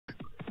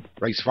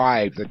Race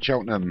 5, the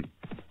Cheltenham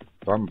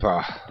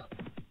bumper.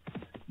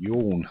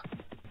 Yawn.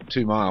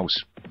 2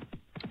 miles.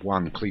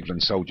 1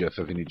 Cleveland Soldier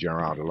for Vinnie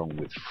Gerard along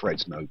with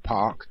Fresno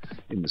Park.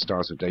 In the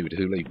stars of David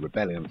Hooley,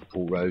 Rebellion for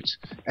Paul Rhodes,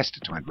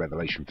 Estertide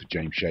Revelation for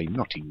James Shea,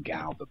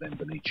 Nottingale for Ben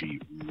Benici,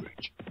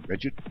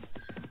 Regents?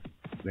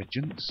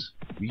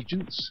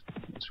 That's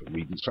for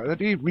Regents.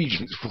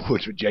 Regents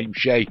forward for James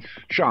Shea,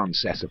 Sean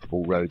Sessa for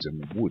Paul Rhodes,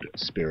 and Wood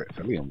Spirit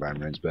for Leon Van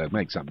Rensburg.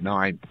 Makes up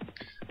 9.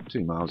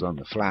 2 miles on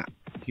the flat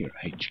here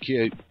at HQ.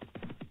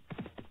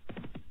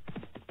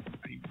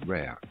 A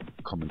rare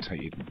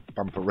commentated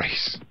bumper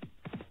race.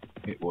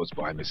 It was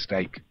by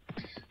mistake,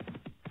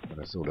 but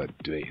I thought I'd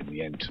do it in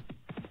the end.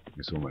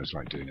 It's almost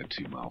like doing a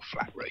 2-mile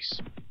flat race.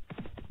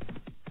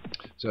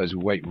 So as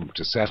we wait for him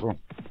to settle,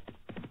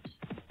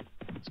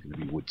 it's going to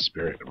be Wood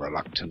Spirit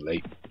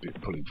reluctantly, a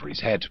bit pulling for his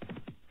head.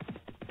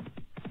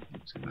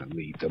 He's going to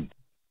lead them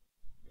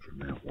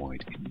from out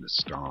wide in the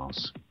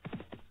stars.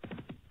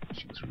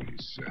 Pushing through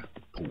his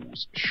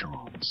Paul's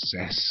Sean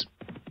Sess.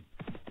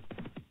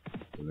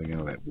 But they're going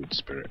to let Wood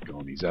Spirit go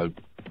on his own.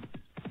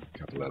 A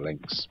couple of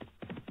lengths.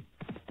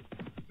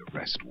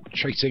 Rest all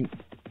chasing.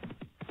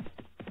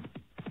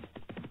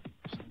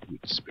 Some Wood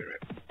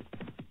Spirit.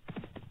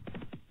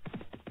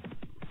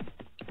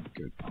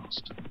 Go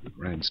past the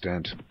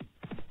grandstand.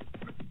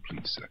 A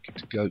complete circuit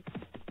to go.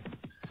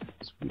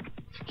 It's Wood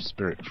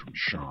Spirit from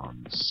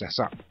Sean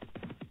Sessa.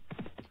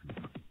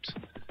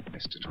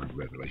 Estertide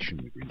Revelation,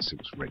 the Green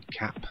Silk's red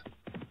cap.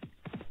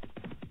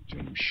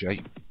 James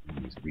Shea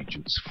with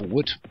Regents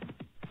forward.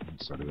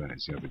 Inside of that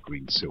is the other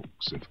Green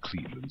Silks of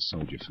Cleveland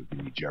Soldier for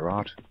Vinnie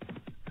Gerard.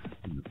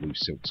 And the blue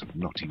silks of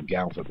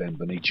Nottingale for Ben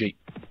Benici.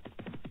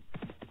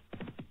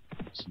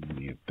 So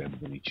many of Ben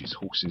Benici's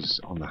horses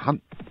on the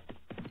hunt.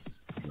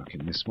 Good luck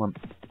in this one.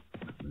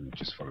 And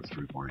just followed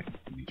through by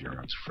Vinnie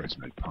Gerard's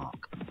Fresno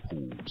Park and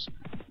Paul's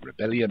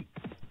Rebellion.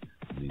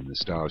 And in the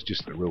stars,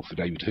 just the real for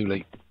David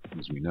Hooley.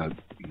 As we know,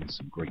 he has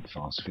some great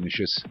fast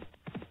finishers.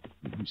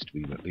 It used to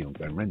be that Leon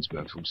Van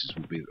Rensburg's horses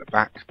would be at the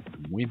back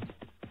and win.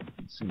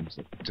 It seems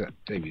that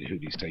David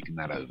Hooley's taken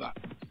that over.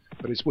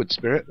 But it's Wood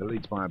Spirit that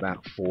leads by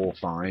about 4 or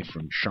 5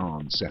 from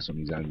Sean Sess on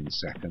his own in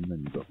second.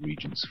 Then you've got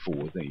Regents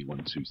forward. There you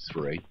 1, 2,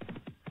 3.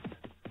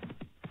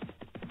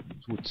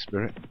 It's Wood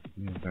Spirit,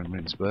 Van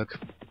Rensburg.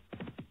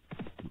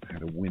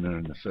 Had a winner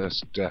in the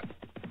first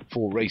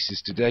 4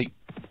 races to date.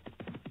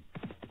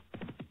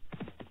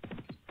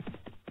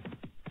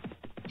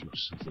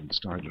 Josh Sutherland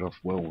started off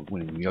well with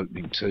winning the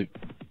opening 2.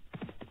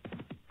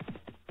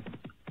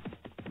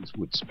 It's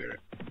Wood Spirit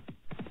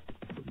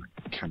from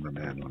the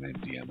cameraman on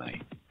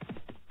MDMA.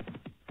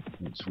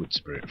 It's Wood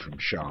Spirit from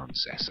Sean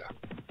Sessa.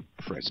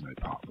 Fresno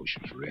Park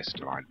pushing through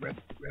Estertide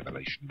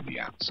Revelation on the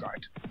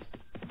outside.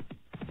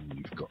 And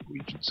you've got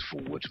Regents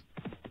forward.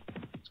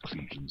 It's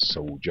Cleveland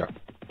Soldier.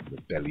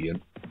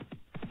 Rebellion.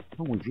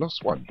 Oh, we've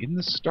lost one in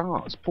the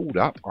stars. Pulled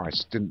up. I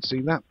didn't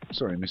see that.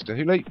 Sorry, Mr.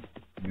 Hooley.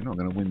 You're not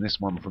going to win this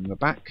one from the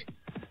back.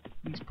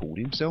 He's pulled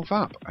himself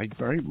up. A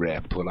very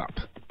rare pull up.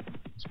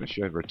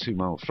 Especially over a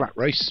 2-mile flat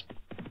race.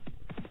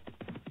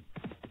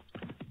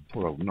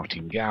 Poor old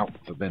Nottingale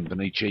for Ben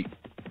Benici.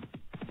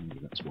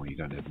 That's why you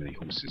don't have many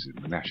horses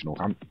in the national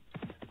hunt.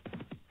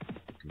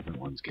 Because that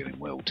one's getting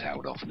well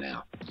tailed off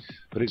now.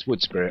 But it's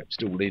Wood Spirit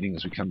still leading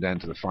as we come down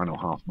to the final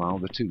half mile.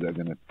 The two that are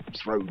going to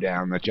throw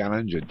down the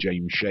challenge are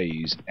James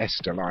Shea's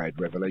Estertide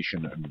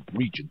Revelation and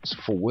Regents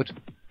forward.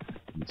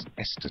 And it's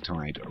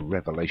Estertide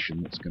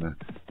Revelation that's going to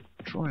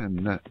try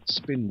and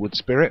spin Wood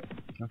Spirit.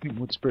 I think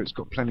Wood Spirit's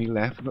got plenty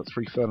left. We've got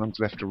 3 furlongs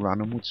left to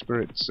run, and Wood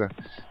Spirit's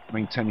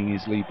maintaining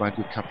his lead by a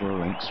good couple of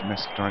lengths from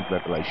Estertide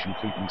Revelation.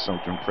 Cleveland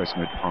Soldier and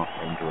Fresno Park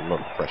are under a lot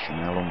of pressure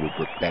now, along with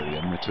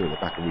Rebellion. The two at the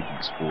back of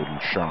Regents forward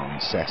and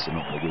Sean Sess are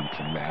not going to win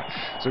from there.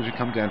 So as we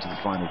come down to the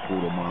final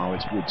quarter mile,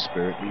 it's Wood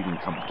Spirit leading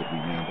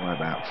comfortably now by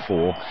about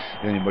 4.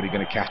 Is anybody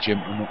going to catch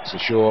him? I'm not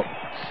so sure.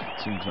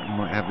 Seems like he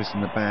might have this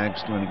in the bag.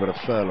 Still only got a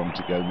furlong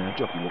to go now.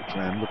 Jockey looks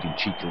around, looking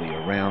cheekily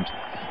around.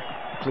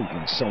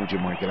 Cleveland Soldier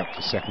might get up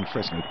for second.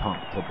 Fresno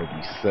Park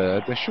probably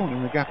third. They're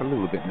shortening the gap a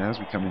little bit now as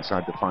we come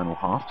inside the final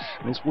half.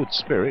 And it's Wood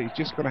Spirit. He's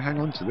just got to hang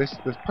on to this.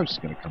 The post is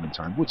going to come in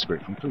time. Wood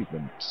Spirit from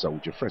Cleveland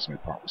Soldier. Fresno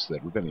Park was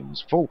third. Rebellion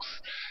was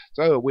fourth.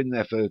 So a win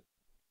there for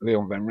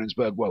Leon Van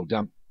Rensburg. Well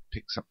done.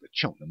 Picks up the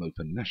Cheltenham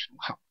Open National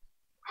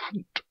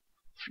Hunt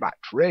flat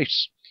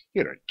race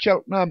here at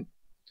Cheltenham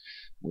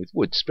with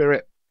Wood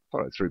Spirit.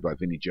 Followed through by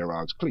Vinnie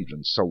Gerard's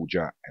Cleveland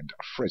Soldier and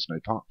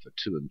Fresno Park for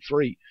 2 and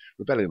 3.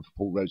 Rebellion for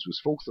Paul Rhodes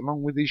was fourth,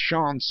 along with his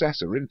Sean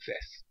Sessa in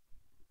fifth.